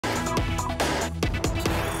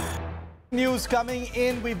News coming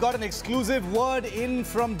in. We've got an exclusive word in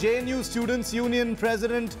from JNU Students Union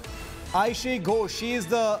President Aishe Ghosh. She is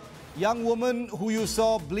the young woman who you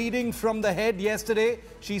saw bleeding from the head yesterday.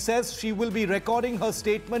 She says she will be recording her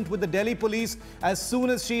statement with the Delhi police as soon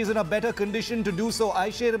as she is in a better condition to do so.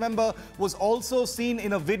 Aishe, remember, was also seen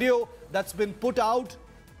in a video that's been put out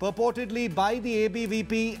purportedly by the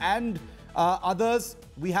ABVP and others.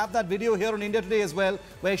 We have that video here on India Today as well,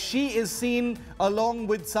 where she is seen along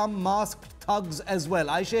with some masked thugs as well.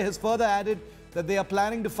 Aishe has further added that they are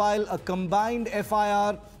planning to file a combined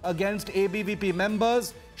FIR against ABVP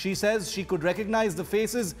members. She says she could recognize the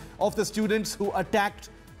faces of the students who attacked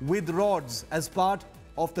with rods as part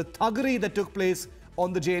of the thuggery that took place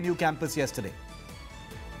on the JNU campus yesterday.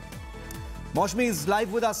 Moshmi is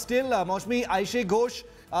live with us still. Moshmi, Aishe Ghosh,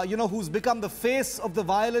 who's become the face of the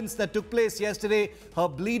violence that took place yesterday. Her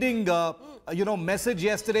bleeding, message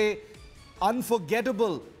yesterday,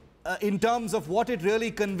 unforgettable in terms of what it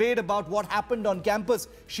really conveyed about what happened on campus.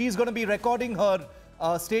 She's going to be recording her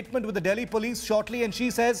statement with the Delhi police shortly, and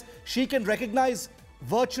she says she can recognize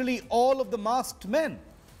virtually all of the masked men.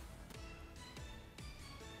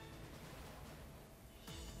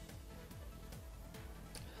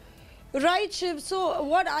 Right, Shiv. So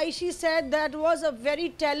what Aishe said, that was a very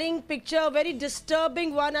telling picture, a very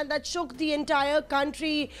disturbing one, and that shook the entire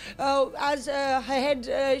country as her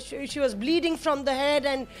head, she was bleeding from the head,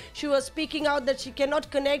 and she was speaking out that she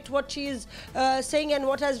cannot connect what she is saying and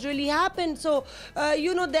what has really happened. So,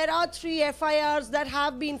 there are 3 FIRs that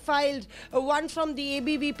have been filed, one from the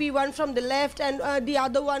ABVP, one from the left, and the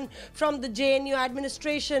other one from the JNU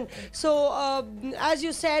administration. So, as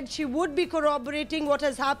you said, she would be corroborating what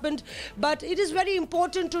has happened. But it is very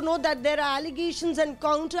important to know that there are allegations and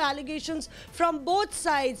counter allegations from both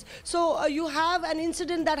sides. So you have an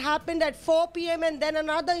incident that happened at 4 p.m. and then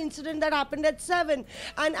another incident that happened at 7.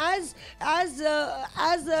 And as the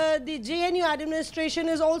JNU administration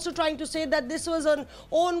is also trying to say that this was an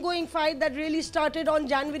ongoing fight that really started on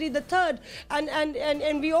January the 3rd.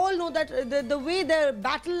 And we all know that the way the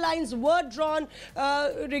battle lines were drawn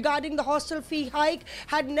regarding the hostel fee hike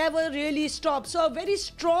had never really stopped. So a very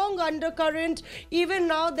strong undercurrent. Even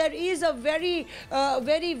now there is a very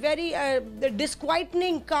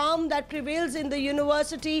disquieting calm that prevails in the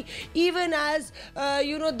university, even as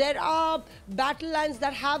there are battle lines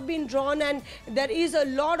that have been drawn, and there is a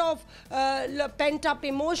lot of pent-up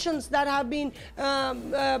emotions that have been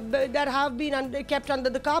kept under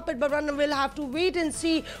the carpet. But one will have to wait and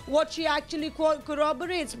see what she actually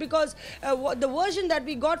corroborates, because the version that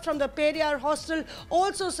we got from the Periyar hostel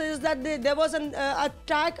also says that there was an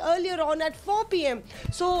attack earlier on at 4 p.m.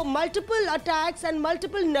 So multiple attacks and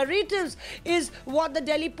multiple narratives is what the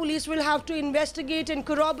Delhi police will have to investigate and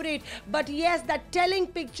corroborate. But yes, that telling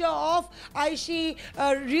picture of Aishe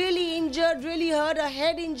really injured, really hurt, a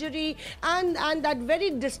head injury, and that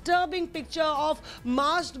very disturbing picture of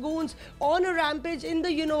masked goons on a rampage in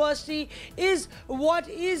the university is what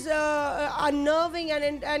is unnerving,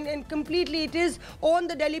 and completely it is on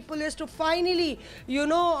the Delhi police to finally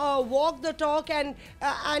walk the talk, and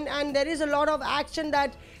there is a lot of action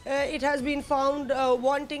that it has been found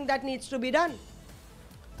wanting that needs to be done.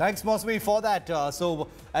 Thanks, Mosmi, for that. So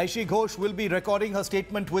Aishe Ghosh will be recording her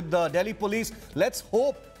statement with the Delhi police. Let's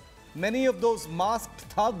hope many of those masked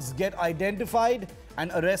thugs get identified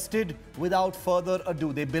and arrested without further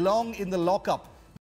ado. They belong in the lockup.